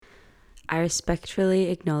I respectfully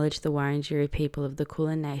acknowledge the Wurundjeri people of the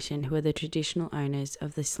Kulin Nation who are the traditional owners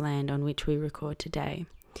of this land on which we record today.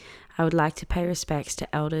 I would like to pay respects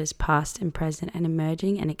to elders past and present and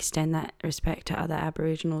emerging and extend that respect to other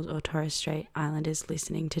Aboriginals or Torres Strait Islanders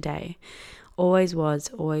listening today. Always was,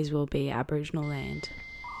 always will be Aboriginal land.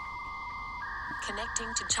 Connecting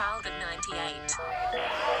to Childhood 98.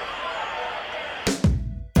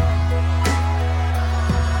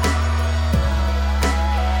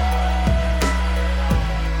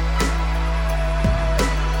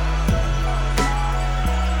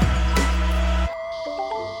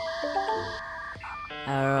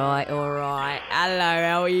 Alright. Hello,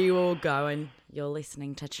 how are you all going? You're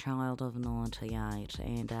listening to Child of 98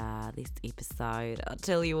 and this episode, I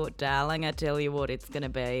tell you what, darling, it's going to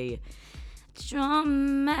be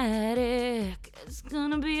dramatic. It's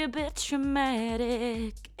going to be a bit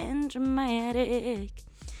traumatic and dramatic.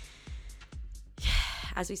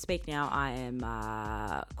 As we speak now, I am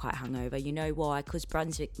quite hungover. You know why? Because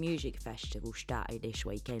Brunswick Music Festival started this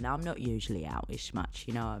weekend. I'm not usually out this much,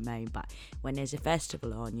 you know what I mean? But when there's a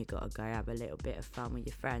festival on, you got to go have a little bit of fun with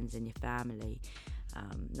your friends and your family.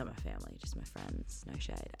 Not my family, just my friends. No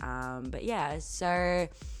shade. But yeah, so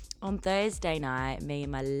on Thursday night, me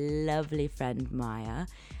and my lovely friend Maya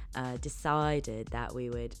decided that we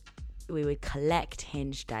would collect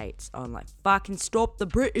Hinge dates on, like, fucking stop the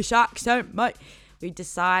British accent, mate. We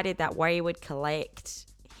decided that we would collect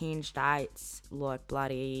Hinge dates, like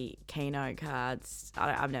bloody Keno cards.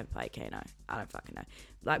 I've never played Keno. I don't fucking know.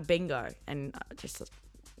 Like bingo and just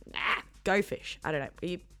go fish. I don't know.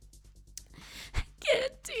 You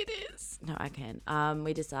can't do this. No, I can.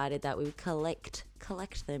 We decided that we would collect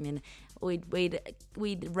them and we'd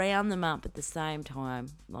round them up at the same time,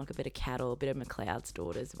 like a bit of cattle, a bit of McLeod's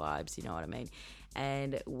Daughters vibes. You know what I mean?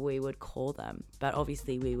 And we would call them, but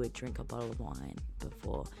obviously we would drink a bottle of wine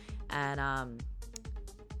before. And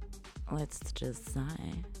let's just say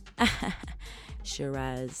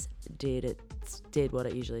Shiraz did what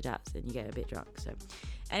it usually does, and you get a bit drunk. So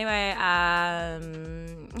anyway,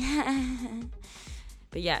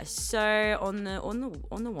 but yeah, so on the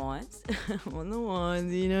wines, on the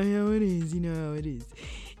wines, you know how it is.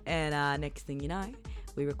 And next thing you know,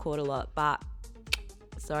 we record a lot, but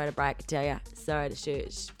sorry to break it to you. Sorry to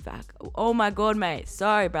shoot. Fuck. Oh my god, mate.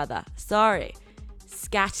 Sorry, brother. Sorry.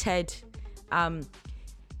 Scattered.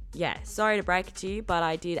 Yeah, sorry to break it to you, but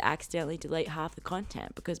I did accidentally delete half the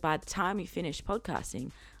content because by the time we finished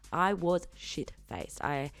podcasting, I was shit-faced.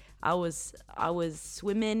 I was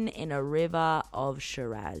swimming in a river of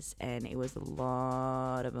Shiraz, and it was a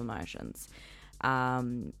lot of emotions.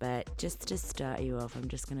 But just to start you off, I'm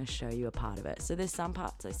just going to show you a part of it. So there's some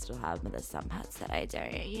parts I still have, but there's some parts that I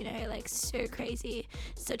don't, you know, like so crazy,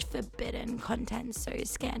 such forbidden content, so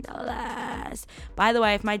scandalous. By the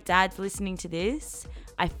way, if my dad's listening to this,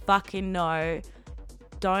 I fucking know,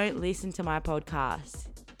 don't listen to my podcast.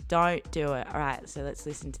 Don't do it. All right, so let's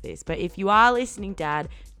listen to this. But if you are listening, Dad,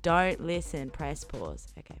 don't listen. Press pause.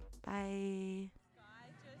 Okay, bye.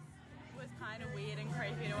 Kind of weird and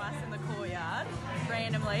creepy to us in the courtyard,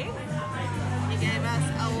 randomly. He gave us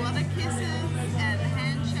a lot of kisses and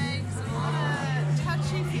handshakes and a lot of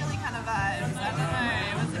touchy-feely kind of vibes. I don't know,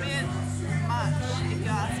 it was a bit much, if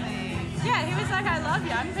you ask me. Yeah, he was like, I love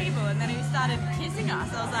young people, and then he started kissing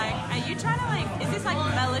us. I was like, are you trying to, like, is this like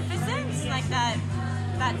Maleficent? Like that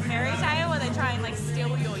fairy tale where they try and, like,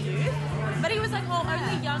 steal your youth? But he was like, well,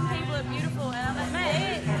 only young people are beautiful. And I'm like,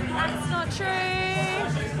 mate, that's not true.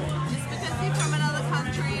 From another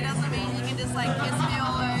country doesn't mean you can just like kiss me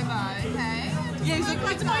all over, okay? Yeah, he's like,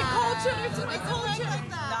 it's my culture, it's my Like culture.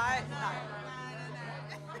 that. No.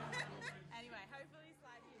 Anyway, hopefully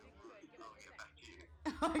slide music.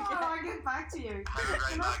 Oh, I'll get back to you. Have a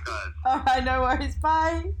great night, guys. Alright, no worries,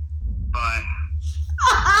 bye. Bye.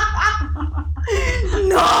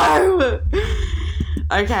 No!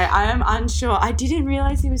 Okay, I am unsure. I didn't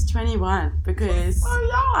realise he was 21 because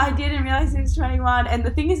I didn't realise he was 21. And the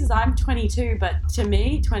thing is I'm 22, but to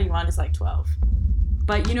me, 21 is like 12.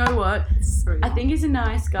 But you know what? I think he's a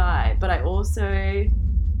nice guy, but I also,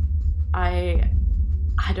 I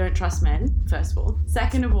don't trust men, first of all.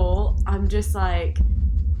 Second of all, I'm just like,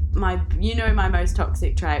 my most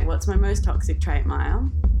toxic trait. What's my most toxic trait, Maya?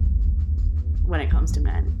 When it comes to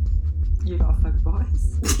men. You got fuck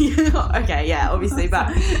boys. Okay, yeah, obviously, but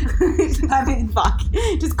I mean, fuck.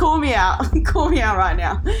 Just call me out. Call me out right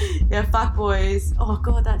now. Yeah, fuck boys. Oh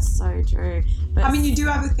god, that's so true. But I mean, you do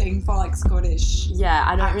have a thing for like Scottish. Yeah,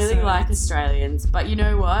 I don't really like Australians, but you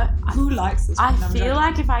know what? Who likes this? I feel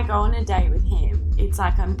like if I go on a date with him, it's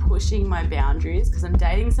like I'm pushing my boundaries because I'm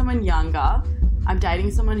dating someone younger. I'm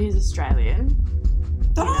dating someone who's Australian.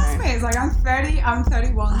 Don't ask me. it's like I'm 30, I'm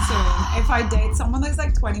 31 soon. If I date someone that's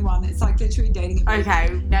like 21, it's like literally dating a baby.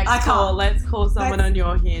 Okay, next I call. can't. Let's call someone Let's- on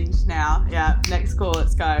your Hinge now. Yeah, next call.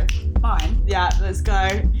 Let's go. Fine. Yeah, let's go.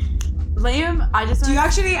 Liam, I just Do you wanna-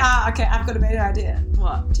 actually, okay, I've got a better idea.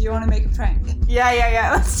 What? Do you want to make a prank?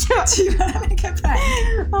 Yeah. Let's do it. Do you want to make a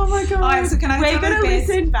prank? Oh my god. Alright, so can I We're tell gonna a bit?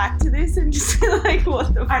 listen back to this and just be like,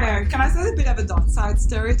 what the I know. Can I say a bit of a downside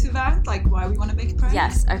story to that? Like why we want to make a prank?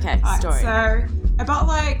 Yes, okay, Alright, story. So about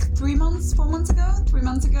like 3 months ago,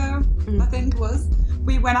 I think it was,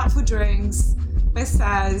 we went out for drinks with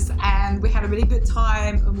Saz and we had a really good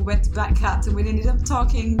time and we went to Black Cat and we ended up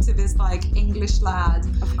talking to this like English lad.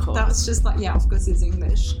 Of course. That was just like, yeah, of course he's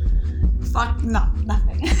English. Fuck, no,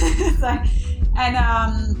 nothing. So,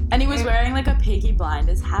 And he was wearing like a Peaky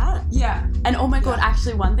Blinders hat. yeah. And oh my god, Yeah.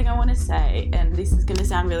 actually one thing I want to say, and this is going to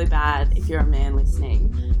sound really bad if you're a man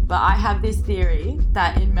listening, but I have this theory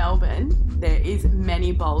that in Melbourne there is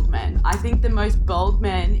many bald men. I think the most bald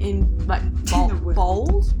men in like the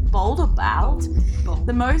world. bold or bald? Bold.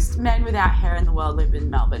 The most men without hair in the world live in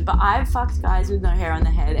Melbourne, but I've fucked guys with no hair on the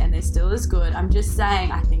head and they're still as good. I'm just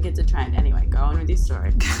saying, I think it's a trend. Anyway, go on with your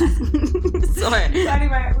story. Sorry. So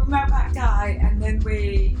anyway, we met that guy and then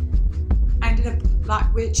we ended up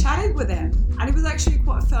like we chatted with him and it was actually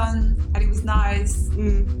quite fun and it was nice.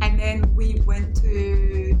 And then we went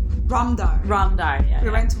to Rumdo. Rumdo, yeah. We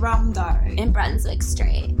went to Rumdo. in Brunswick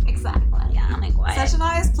Street. Exactly. Yeah, I'm like, what? Such a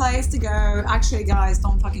nice place to go. Actually, guys,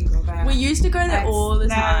 don't fucking go there. We used to go there That's- all the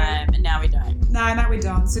no. time, and now we don't. No, we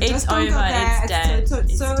don't. So It's just don't over, go there. it's dead, It's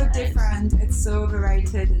it's so dead. different. It's so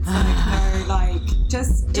overrated. It's like no, like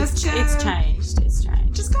just go. It's changed. It's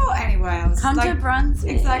changed. Just go anywhere else. Come like, to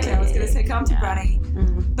Brunswick. Exactly. I was gonna say come to Yeah. Brunny.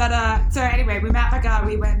 But so anyway, we met the guy.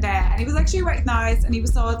 We went there, and he was actually really nice. And he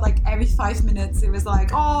was sort of like every 5 minutes, it was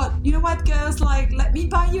like, oh, you know what, girls, like let me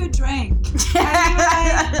buy you a drink. And we were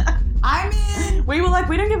like, I mean, We were like,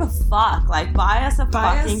 we don't give a fuck. Like, buy us a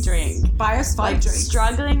fucking drink. Buy us 5 Like, drinks.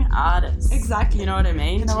 struggling artists. Exactly. You know what I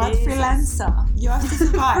mean? You know what, Jesus. freelancer. You have to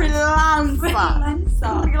survive. Freelancer.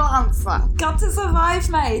 Freelancer. Freelancer. Got to survive,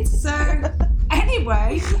 mate. So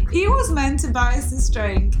anyway, he was meant to buy us this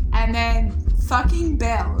drink and then fucking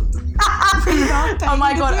bailed. Oh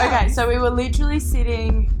my god, okay, so we were literally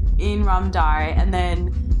sitting in Rumdari and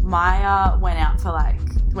then Maya went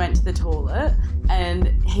to the toilet and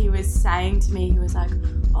he was saying to me, he was like,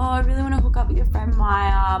 oh, I really want to hook up with your friend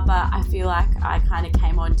Maya, but I feel like I kind of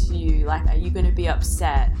came on to you, like, are you going to be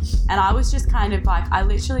upset? And I was just kind of like, I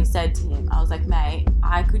literally said to him, I was like, mate,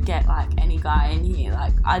 I could get like any guy in here,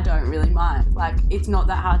 like, I don't really mind, like, it's not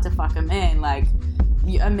that hard to fuck a man, like,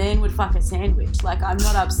 a man would fuck a sandwich. Like, I'm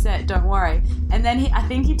not upset, don't worry. And then I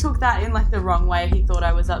think he took that in like the wrong way. He thought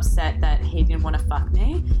I was upset that he didn't want to fuck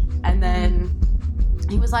me. And then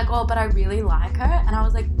he was like, oh, but I really like her. And I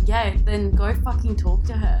was like, yeah, then go fucking talk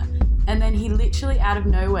to her. And then he literally out of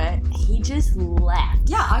nowhere, he just left.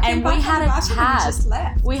 Yeah, I came And back we from had the a bathroom and tab. he just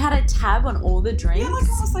left. We had a tab on all the drinks. Yeah, like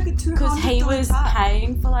almost like a $200 Because he was tab.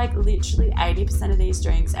 paying for like literally 80% of these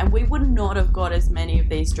drinks, and we would not have got as many of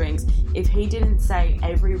these drinks if he didn't say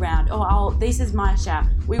every round, oh, this is my shout.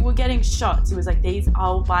 We were getting shots. He was like,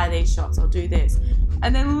 I'll buy these shots, I'll do this.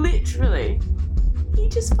 And then literally, he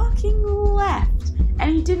just fucking left, and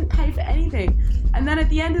he didn't pay for anything. And then at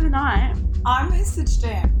the end of the night, I messaged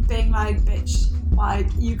him being like, bitch, like,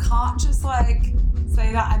 you can't just like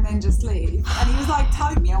say that and then just leave. And he was like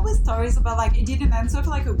telling me all his stories about like, he didn't answer for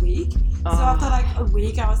like a week. So after like a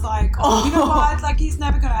week, I was like, oh, you know what? Like, he's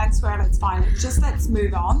never going to answer it. It's fine. Just let's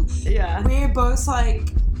move on. yeah. We're both like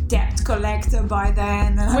debt collector by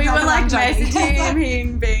then. And We I'm were like I'm joking. messaging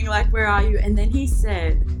him being like, where are you? And then he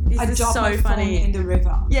said, this I is dropped so my funny. phone in the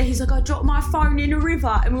river. Yeah, he's like, I dropped my phone in a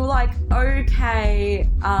river. And we were like, okay,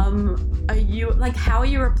 are you, like, how are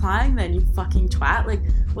you replying then, you fucking twat? Like,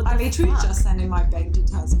 what the I literally fuck? just sent in my bank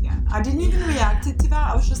details again. I didn't even react to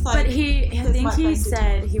that. I was just like, But I here's think my he bank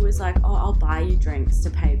said, details. he was like, oh, I'll buy you drinks to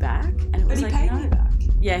pay back. And it But was he like, paid no. me back.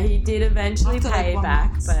 Yeah, he did eventually After, like, pay 1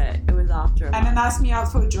 back, month. but it was after a And then month. asked me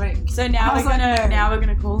out for a drink. So now I was we're gonna like, no. now we're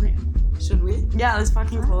gonna call him. Should we? Yeah, let's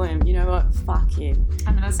fucking call him. You know what? Fuck him.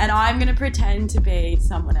 And I'm gonna pretend to be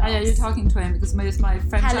someone else. Oh, yeah, you're talking to him because it's my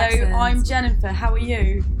French Hello, accent. I'm Jennifer. How are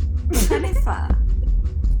you? Jennifer.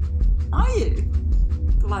 Are you?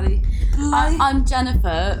 Bloody. I'm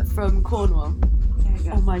Jennifer from Cornwall. There you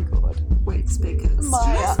go. Oh my god. Wait, speakers.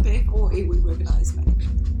 Maya. Should I speak or it will recognise me?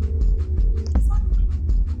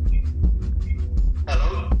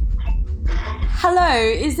 Hello? Hello,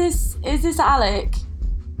 is this Alec?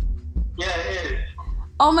 Yeah, it is.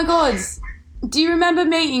 Oh my god. Do you remember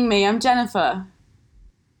meeting me? I'm Jennifer.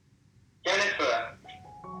 Jennifer.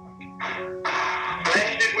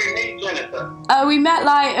 When did we meet? We met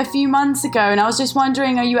like a few months ago, and I was just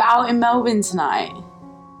wondering, are you out in Melbourne tonight?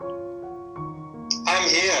 I'm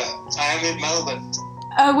here. I am in Melbourne.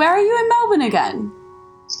 Where are you in Melbourne again?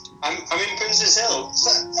 I'm in Princess Hill. So,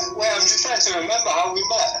 wait, I'm just trying to remember how we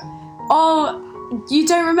met. Oh, you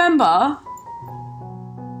don't remember?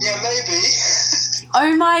 Yeah, maybe.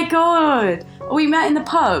 Oh my god. We met in the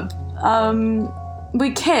pub.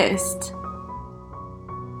 We kissed.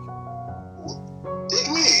 Did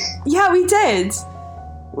we? Yeah, we did.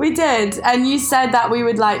 We did. And you said that we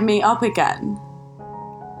would like meet up again.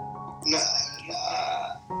 Nah.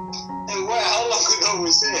 Hey, wait, how long ago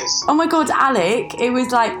was this? Oh my god, Alec, it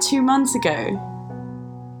was like 2 months ago.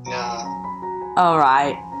 Nah.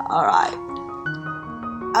 Alright.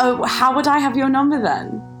 Oh, how would I have your number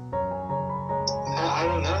then? I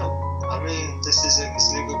don't know. I mean, this is a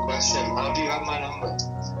good question. How do you have my number?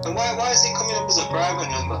 And why is it coming up as a private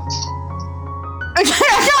number? Okay,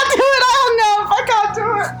 I can't do it. I hung up. I can't do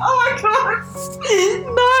it. Oh my god.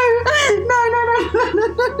 No.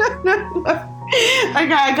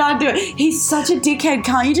 Okay, I can't do it. He's such a dickhead.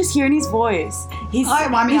 Can't you just hear in his voice? He's like,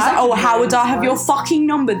 oh, how would I have your fucking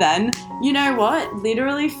number then? You know what?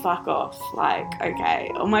 Literally, fuck off. Like,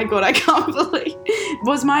 okay. Oh my god, I can't believe.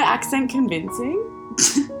 Was my accent convincing?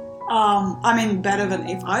 I mean, better than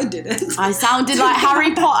if I did it. I sounded like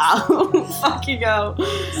Harry Potter. Fucking hell.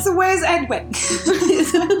 So where's Edwin?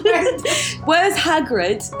 Where's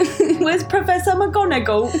Hagrid? Where's Professor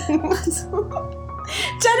McGonagall?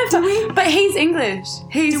 Jennifer. But he's English.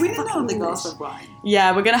 He's Do we need fucking another English. glass of wine?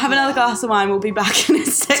 Yeah, we're going to have another glass of wine. We'll be back in a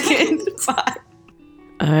second. Bye.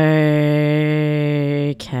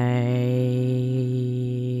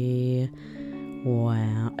 Okay.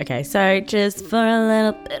 Wow. Okay, so just for a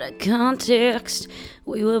little bit of context,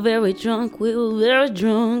 we were very drunk,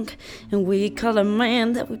 and we called a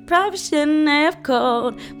man that we probably shouldn't have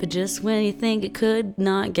called, but just when you think it could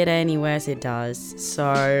not get any worse, it does.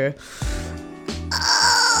 So...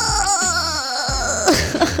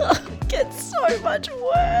 it gets so much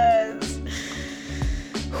worse.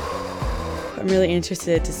 I'm really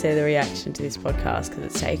interested to see the reaction to this podcast because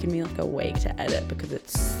it's taken me like a week to edit because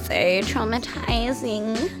it's so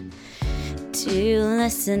traumatizing to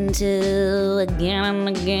listen to again and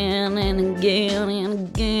again and again and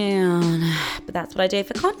again. But that's what I do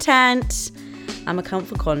for content. I'm a cunt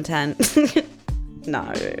for content. No,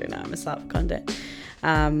 I'm a slut for content.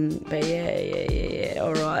 But yeah.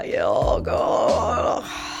 All right. Yeah. Oh god.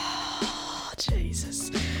 Oh, Jesus.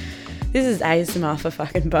 This is ASMR for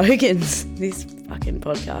fucking bogans. This fucking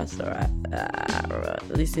podcast. All right.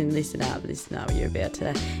 Listen up.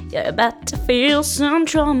 You're about to feel some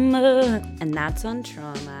trauma, and that's on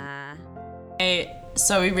trauma.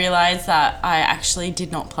 So we realised that I actually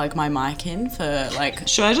did not plug my mic in for like.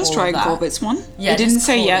 Should I just try and call this one? Yeah, it didn't just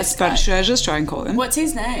say call yes, this guy. but should I just try and call him? What's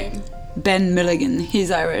his name? Ben Milligan.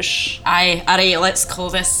 He's Irish. Aye, let's call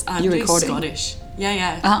this. You recording? Scottish.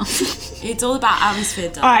 Yeah. Oh. It's all about atmosphere,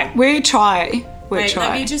 darling. Alright, we try. Wait,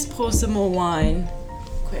 let me just pour some more wine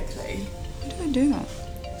quickly. How do I do that?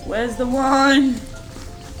 Where's the wine?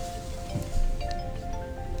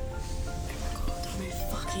 Oh my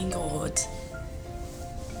fucking god.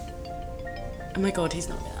 Oh my god, he's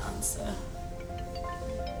not gonna answer.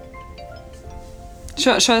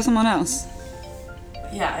 Should I try someone else?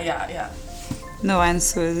 Yeah. No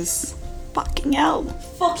answers. Fucking hell.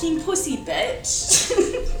 Fucking pussy, bitch.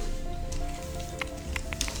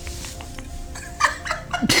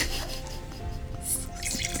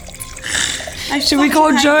 Should we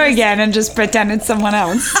call Joe again and just pretend it's someone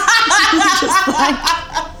else? I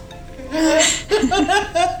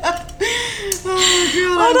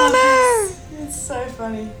don't know. It's so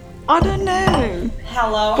funny. I don't know.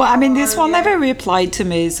 Hello. Well, I mean, this how one are you? never replied to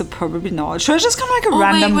me, so probably not. Should I just come like a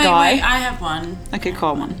random wait, guy? Wait, I have one. Okay,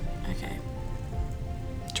 call one. Okay.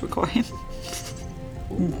 Should we call him?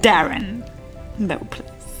 Darren. No, please.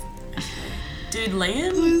 Dude,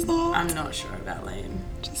 Liam? Please not. I'm not sure about Liam.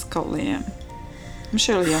 Just call Liam. I'm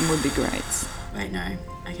sure Liam would be great. Wait, no.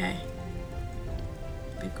 Okay.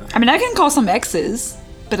 Be quiet. I mean, I can call some exes,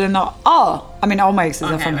 but they're not. Oh, I mean, all my exes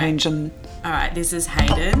are Okay, from wait. Hinge and. Alright, this is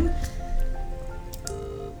Hayden.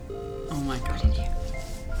 Oh my god.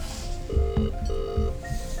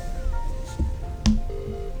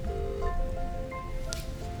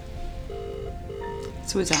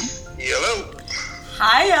 So who's that? Hello.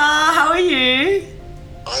 Hiya, how are you?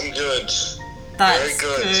 I'm good. That's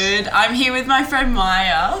Very good. I'm here with my friend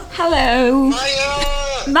Maya. Hello.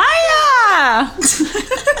 Maya! Maya!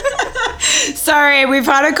 Sorry, we've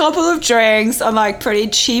had a couple of drinks on like pretty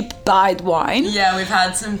cheap buyed wine. Yeah, we've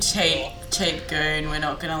had some cheap goon, we're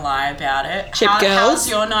not gonna lie about it. Cheap girls? How's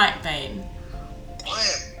your night been? I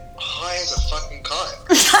am high as a fucking kite.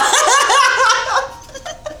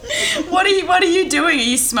 What are you doing? Are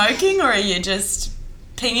you smoking or are you just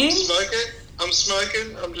pinging? I'm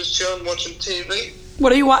smoking. I'm just chilling, watching TV.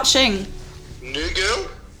 What are you watching? New Girl.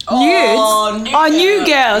 Nudes? New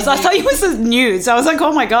Girls. I thought it was the nudes. I was like,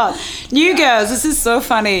 oh my god. New Girls, this is so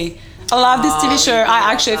funny. I love this TV show.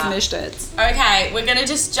 I actually finished it. Okay, we're gonna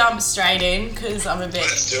just jump straight in because I'm a bit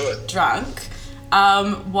Let's do it. drunk.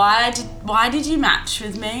 Why did you match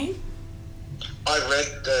with me? I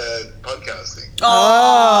read the podcast thing.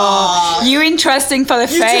 Oh, You interesting for the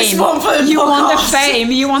fame. just want for the You want the podcast.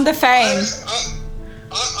 fame. You want the fame.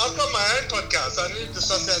 I've got my own podcast. I need to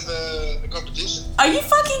suss out the competition. are you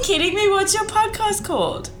fucking kidding me? What's your podcast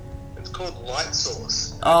called? It's called Light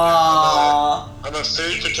Source. Oh, I'm a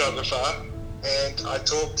food photographer, and I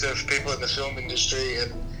talk to people in the film industry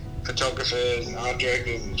and photographers and art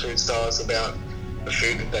directors and food stylists about the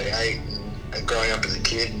food that they ate and growing up as a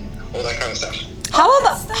kid and all that kind of stuff. How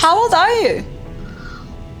old are you?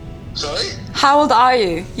 Sorry? How old are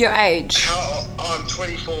you? Your age? I'm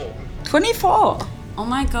 24. 24. oh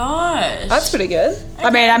my gosh. That's pretty good.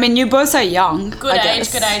 I mean, you both are young. Good I age,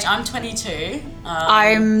 guess. good age. I'm 22.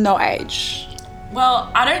 I'm no age.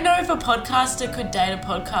 Well, I don't know if a podcaster could date a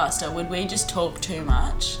podcaster. Would we just talk too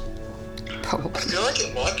much? Probably. I feel like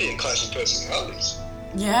it might be a clash of personalities.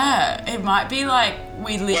 Yeah, it might be like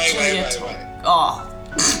we literally are wait. talking. Oh,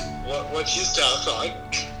 What's your star sign?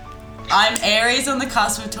 I'm Aries on the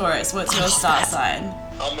cusp of Taurus. What's your star sign?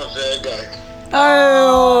 I'm a Virgo.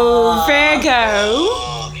 Oh,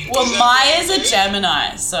 Virgo. Well, Maya's a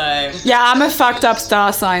Gemini, so Yeah, I'm a fucked up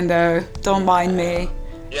star sign though. Don't mind me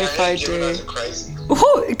Yeah, if I Geminis do. are crazy.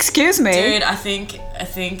 Oh, excuse me. dude, I think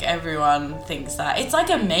everyone thinks that. It's like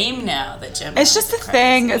a meme now that Gemini. It's just a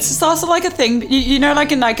thing. It's just also like a thing. You know,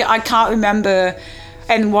 like in like I can't remember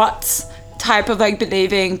and what type of like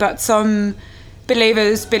believing, but some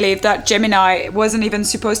believers believe that Gemini wasn't even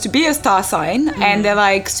supposed to be a star sign, and they're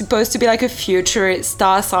like supposed to be like a future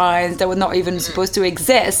star signs that were not even supposed to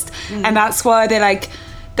exist, and that's why they're like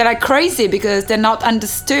crazy because they're not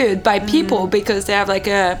understood by people because they have like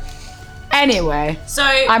a. Anyway, So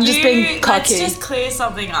I'm just being Let's cocky. just clear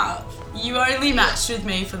something up. You only matched with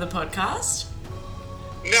me for the podcast.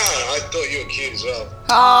 No, I thought you were cute as well.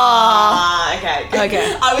 Okay.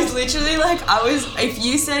 Okay. I was literally like, if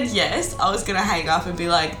you said yes, I was gonna hang up and be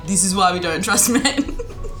like, this is why we don't trust men.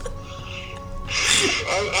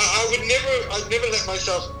 I'd never let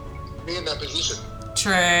myself be in that position.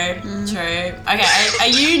 True. Okay, are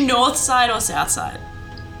you north side or south side?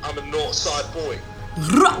 I'm a north side boy.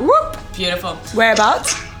 whoop. Beautiful.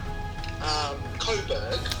 Whereabouts?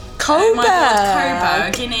 Coburg. Oh my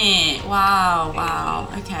god, Coburg. Coburg, innit? Wow.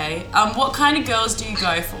 Okay. What kind of girls do you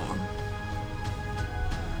go for?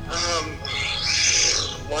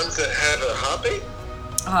 Ones that have a heartbeat.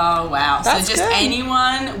 Oh wow. That's so just good.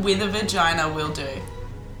 anyone with a vagina will do.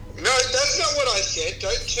 No, that's not what I said.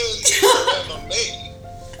 Don't turn this around on me.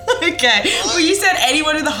 Okay. Well, you said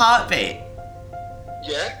anyone with a heartbeat.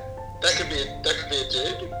 Yeah, that could be a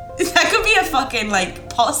dude. That could be a fucking like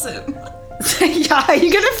possum. Yeah, are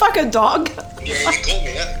you gonna fuck a dog? Yeah,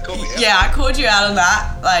 you call me out. Yeah, I called you out on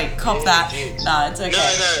that. Like, cop Yeah, that. you did. No, it's okay.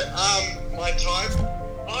 No. My type.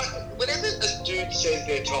 Whenever a dude says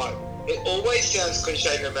their type, it always sounds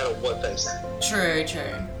cliche no matter what they say. True.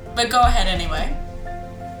 But go ahead anyway.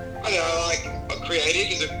 I don't know, like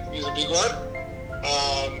creative is a big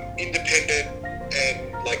one. Independent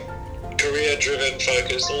and like career-driven,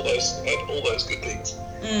 focused, all those good things.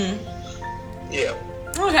 Yeah.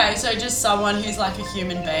 Okay, so just someone who's like a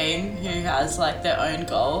human being who has like their own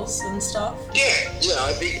goals and stuff. Yeah.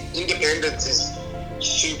 I think independence is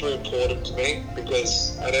super important to me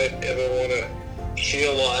because I don't ever want to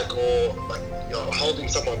feel like holding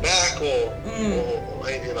someone back or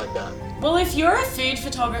anything like that. Well, if you're a food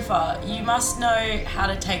photographer, you must know how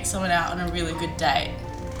to take someone out on a really good date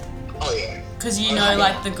Oh yeah. because you know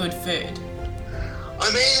like the good food.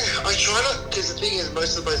 I mean, I try not, because the thing is,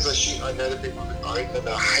 most of the places I shoot, I know the people that own them,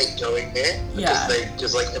 I hate going there. Yeah.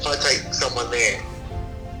 Because like, if I take someone there,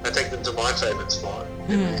 I take them to my favourite spot,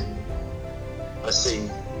 and then I see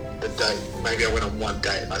the date, maybe I went on one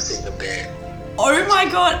date and I see them there. Oh my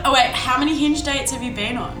god! Oh wait, how many Hinge dates have you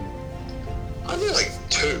been on? I mean, like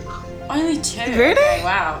 2. Only 2. Really? Okay,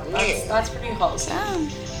 wow, Yeah. that's pretty wholesome.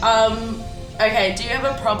 Okay, do you have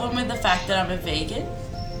a problem with the fact that I'm a vegan?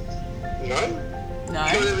 No? No.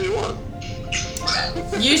 Do whatever you want.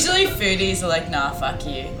 Usually foodies are like, nah, fuck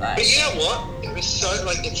you. Like, But you know what? It's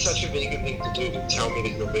such a vegan thing to do to tell me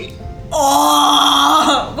that you're vegan.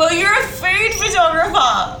 oh, well, you're a food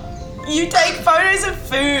photographer. You take photos of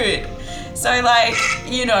food. So like,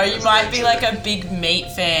 you know, you might be like a big meat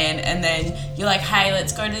fan and then you're like, hey,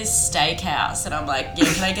 let's go to this steakhouse. And I'm like, yeah,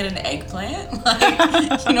 can I get an eggplant?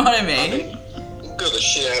 Like, you know what I mean? Got the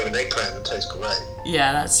shit out of an eggplant that tastes great.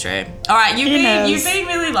 Yeah, that's true. All right, you've knows? been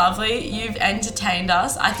really lovely. You've entertained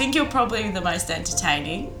us. I think you're probably the most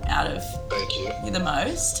entertaining out of Thank you. you the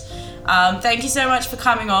most. Thank you so much for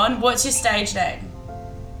coming on. What's your stage name?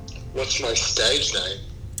 What's my stage name?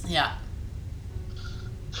 Yeah.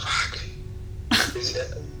 Fuck. Is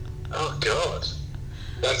it? Oh God.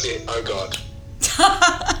 That's it. Oh God.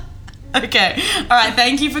 Okay. All right.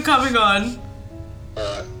 Thank you for coming on.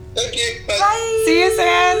 Alright. Thank you. Bye. Bye. See you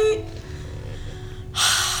soon.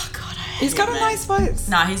 God, I He's hate got a him. nice voice.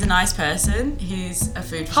 Nah, he's a nice person. He's a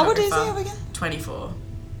food How old photographer. is he over again? 24,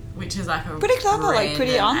 which is like a Pretty clever, like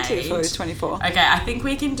pretty random auntie for age. his 24. Okay, I think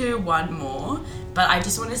we can do one more, but I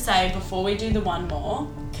just want to say before we do the one more,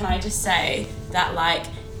 can I just say that like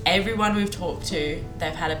everyone we've talked to,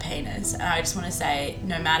 they've had a penis, and I just want to say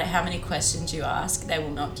no matter how many questions you ask, they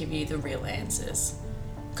will not give you the real answers.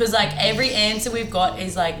 Because like every answer we've got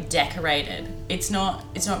is like decorated. It's not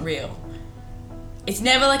real. It's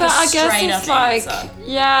never like But a I straight guess up it's like, answer.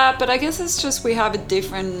 yeah, but I guess it's just we have a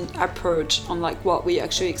different approach on like what we're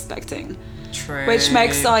actually expecting. True. Which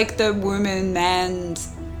makes like the woman-man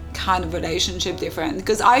kind of relationship different.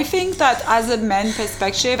 Because I think that as a man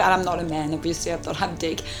perspective, and I'm not a man, obviously I don't have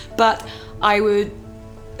dick, but I would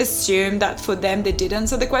assume that for them they did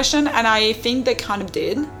answer the question, and I think they kind of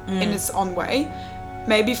did in its own way.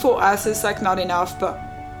 Maybe for us it's like not enough, but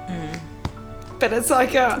it's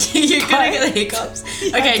like a You're gonna get the hiccups.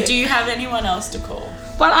 I Okay, did. do you have anyone else to call?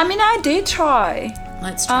 Well, I mean, I did try.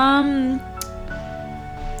 Let's try.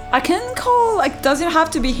 I can call, like, does it have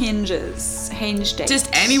to be Hinge date? Just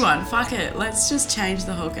anyone. Fuck it. Let's just change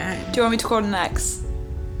the whole game. Do you want me to call an ex?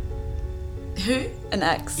 Who? An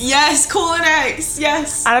ex. Yes, call an ex.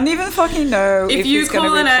 Yes. I don't even fucking know If you he's gonna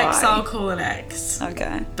call an reply. ex, I'll call an ex.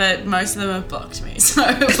 Okay. But most of them have blocked me, so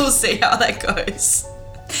we'll see how that goes.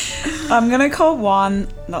 I'm gonna call one,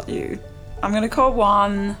 not you. I'm gonna call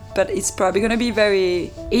one, but it's probably gonna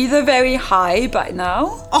be either very high by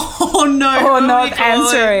now Oh no. or who are we not calling?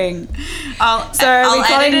 answering. I'll So I'll we're edit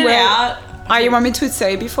calling it Will. out. Oh, you want me to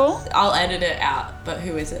say before? I'll edit it out. But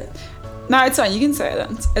who is it? No, it's fine. You can say it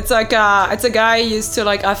then. It's like it's a guy I used to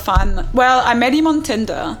like have fun. Well, I met him on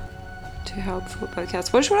Tinder. To help for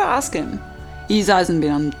podcast. What should I ask him? He hasn't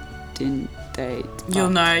been on date. You'll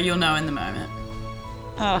know in the moment.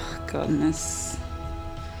 Oh goodness.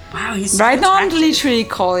 Wow, he's Right now I'm attractive. literally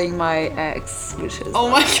calling my ex, which is. Oh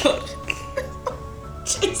my god.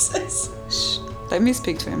 Jesus. Shh. Let me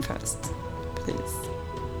speak to him first, please.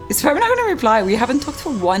 He's probably not going to reply. We haven't talked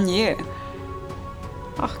for 1 year.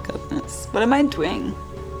 Oh goodness. What am I doing?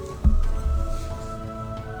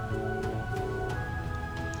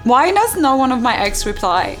 Why does no one of my ex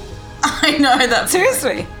reply? I know that.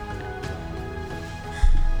 Seriously.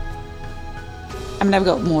 I mean, I've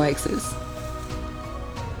got more exes.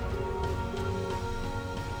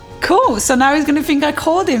 Cool. So now he's going to think I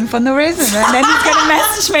called him for no reason. And then he's going to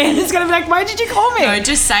message me and he's going to be like, why did you call me? No,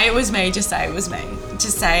 just say it was me. Just say it was me.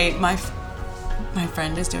 Just say my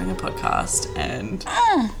friend is doing a podcast and.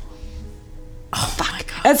 Oh my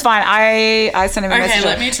god. That's fine. I sent him a Okay, message.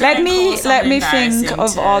 let me try and call let someone me think embarrassing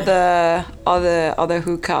of to- other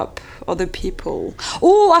hookup, other people.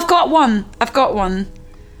 Oh, I've got one. I've got one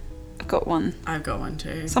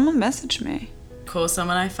too. Someone messaged me. Call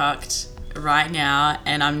someone I fucked right now,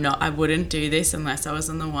 and I wouldn't do this unless I was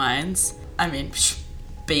on the wines. I mean,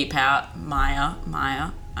 beep out Maya.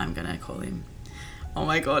 I'm gonna call him. Oh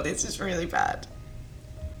my god, this is really bad.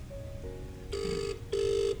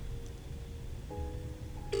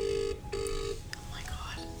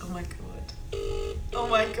 Oh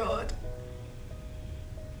my god.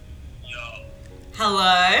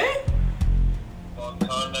 Hello?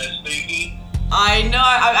 I know,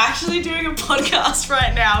 I'm actually doing a podcast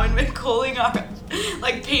right now and we're calling our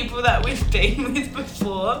like people that we've been with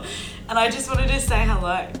before, and I just wanted to say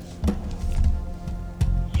hello.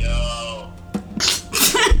 Yo.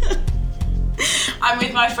 I'm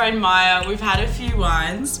with my friend Maya. We've had a few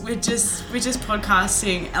wines. We're just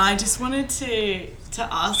podcasting, and I just wanted to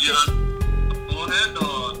ask. Beforehand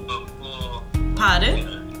or before? Pardon?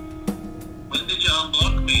 When did you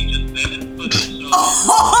unblock me? Just then? But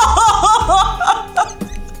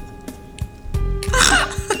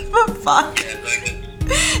For fuck.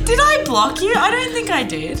 Did I block you? I don't think I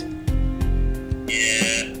did.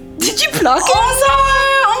 Yeah. Did you block him? Oh no!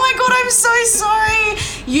 Oh my god, I'm so sorry.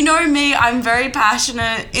 You know me, I'm very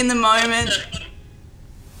passionate in the moment.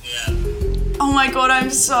 Yeah. Oh my God,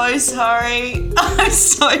 I'm so sorry. I'm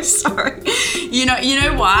so sorry. You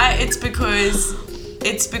know why? It's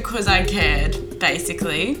because I cared,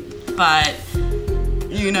 basically. But,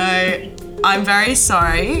 you know, I'm very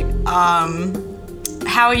sorry.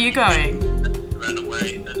 How are you going? Ran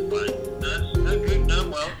away. That's fine. No, good. No,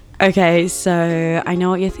 well. Okay, so I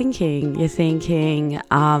know what you're thinking. You're thinking,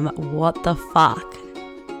 what the fuck?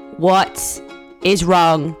 What is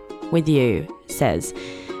wrong with you? Says.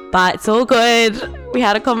 But it's all good. We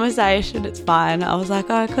had a conversation. It's fine. I was like,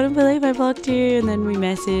 oh, I couldn't believe I blocked you. And then we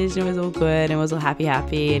messaged. It was all good. And it was all happy.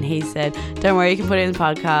 And he said, don't worry, you can put it in the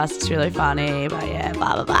podcast. It's really funny. But yeah,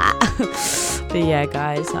 blah, blah, blah. But yeah,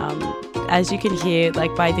 guys, as you can hear,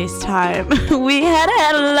 like by this time, we had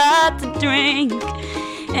a lot to drink.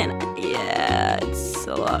 And yeah, it's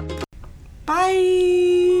a lot.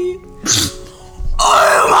 Bye.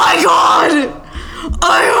 Oh my God.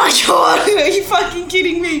 Oh my God, are you fucking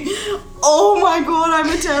kidding me? Oh my God, I'm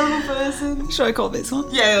a terrible person. Should I call this one?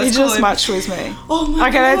 Yeah, He just matched with me. Oh my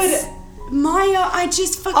Okay, God. let's- Maya, I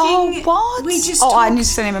just fucking... Oh, what? We just I talked- need to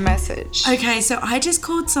send him a message. Okay, so I just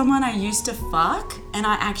called someone I used to fuck and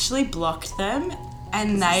I actually blocked them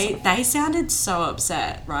and they sounded so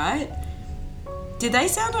upset, right? Did they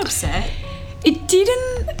sound upset? It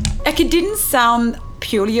didn't sound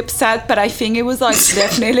purely upset, but I think it was like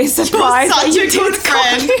definitely surprised that you did call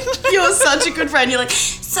him. You're such a good friend. You're like,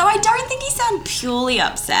 so I don't think he sounded purely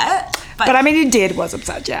upset. But I mean, he was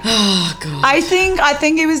upset, yeah. Oh God. I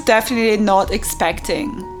think he was definitely not expecting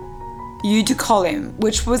you to call him,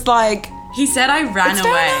 which was like, He said I ran It's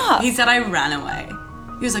fair away. enough. He said I ran away.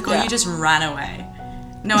 He was like, oh, Yeah. you just ran away.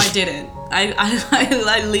 No, I didn't. I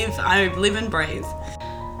live and breathe.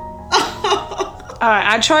 alright,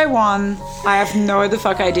 I try one. I have no the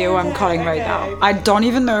fuck idea who I'm calling right now. I don't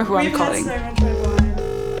even know who I'm calling.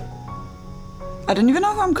 I don't even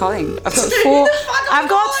know who I'm calling. I've got four. I've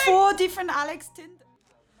got 4 different Alex Tinder.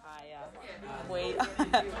 We are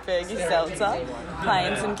at Fergie Seltzer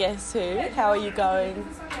playing some Guess Who. How are you going,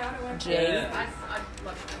 G?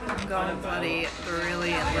 I'm going bloody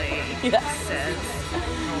brilliantly. Yeah. Says.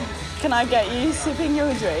 Can I get you sipping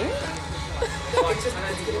your drink?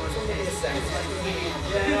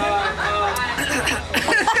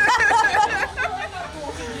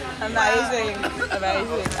 Amazing.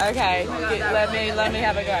 Okay, let me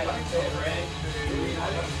have a go.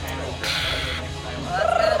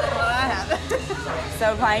 So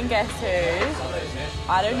we're playing Guess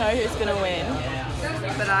Who. I don't know who's gonna win.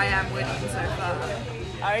 But I am winning so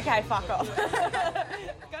far. Okay, fuck off. It's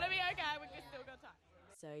gonna be okay. We've still got time.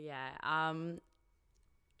 So yeah,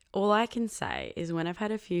 all I can say is when I've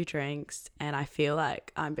had a few drinks and I feel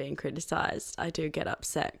like I'm being criticised, I do get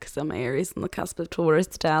upset because I'm Aries on the cusp of Taurus,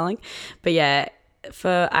 darling. But yeah,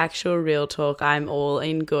 for actual real talk, I'm all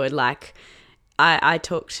in good. Like, I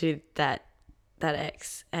talked to that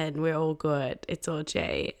ex and we're all good. It's all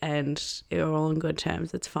G and we're all on good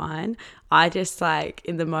terms. It's fine. I just like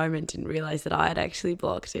in the moment didn't realise that I had actually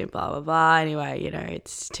blocked him, blah, blah, blah. Anyway, you know,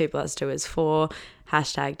 it's 2 + 2 is 4.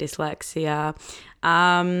 #dyslexia.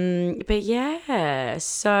 But yeah,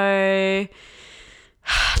 so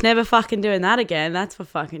never fucking doing that again. That's for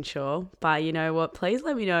fucking sure. But you know what? Please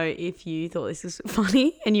let me know if you thought this was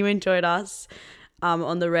funny and you enjoyed us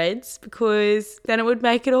on the Reds, because then it would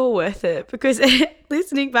make it all worth it. Because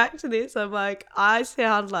listening back to this, I'm like, I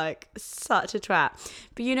sound like such a twat.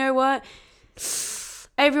 But you know what?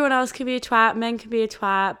 Everyone else can be a twat, men can be a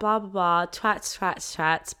twat, blah, blah, blah,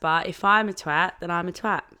 twats. But if I'm a twat, then I'm a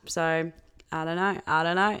twat. So I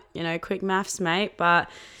don't know. You know, quick maths, mate.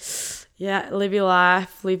 But yeah, live your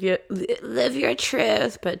life, live your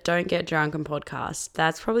truth, but don't get drunk on podcasts.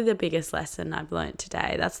 That's probably the biggest lesson I've learned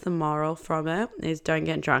today. That's the moral from it, is don't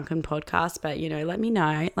get drunk on podcasts. But, you know, let me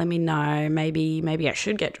know. Maybe I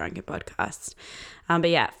should get drunk on podcasts. But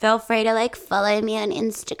yeah, feel free to like follow me on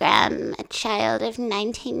Instagram, a child of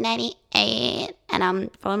 1998, and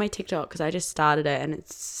follow my TikTok because I just started it and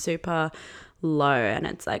it's super low and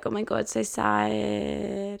it's like, oh my God, so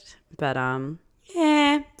sad. But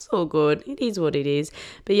yeah, it's all good. It is what it is.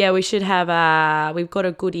 But yeah, we should have we've got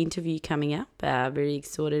a good interview coming up. Very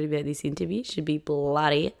excited about this interview. Should be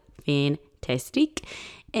bloody fantastic.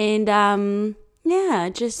 And yeah,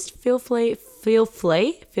 just feel free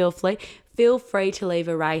to leave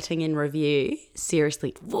a rating and review.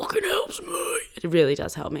 Seriously, fucking helps me. It really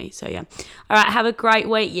does help me. So yeah. All right, have a great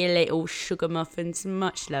week, you little sugar muffins.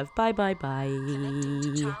 Much love. Bye.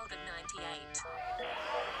 Child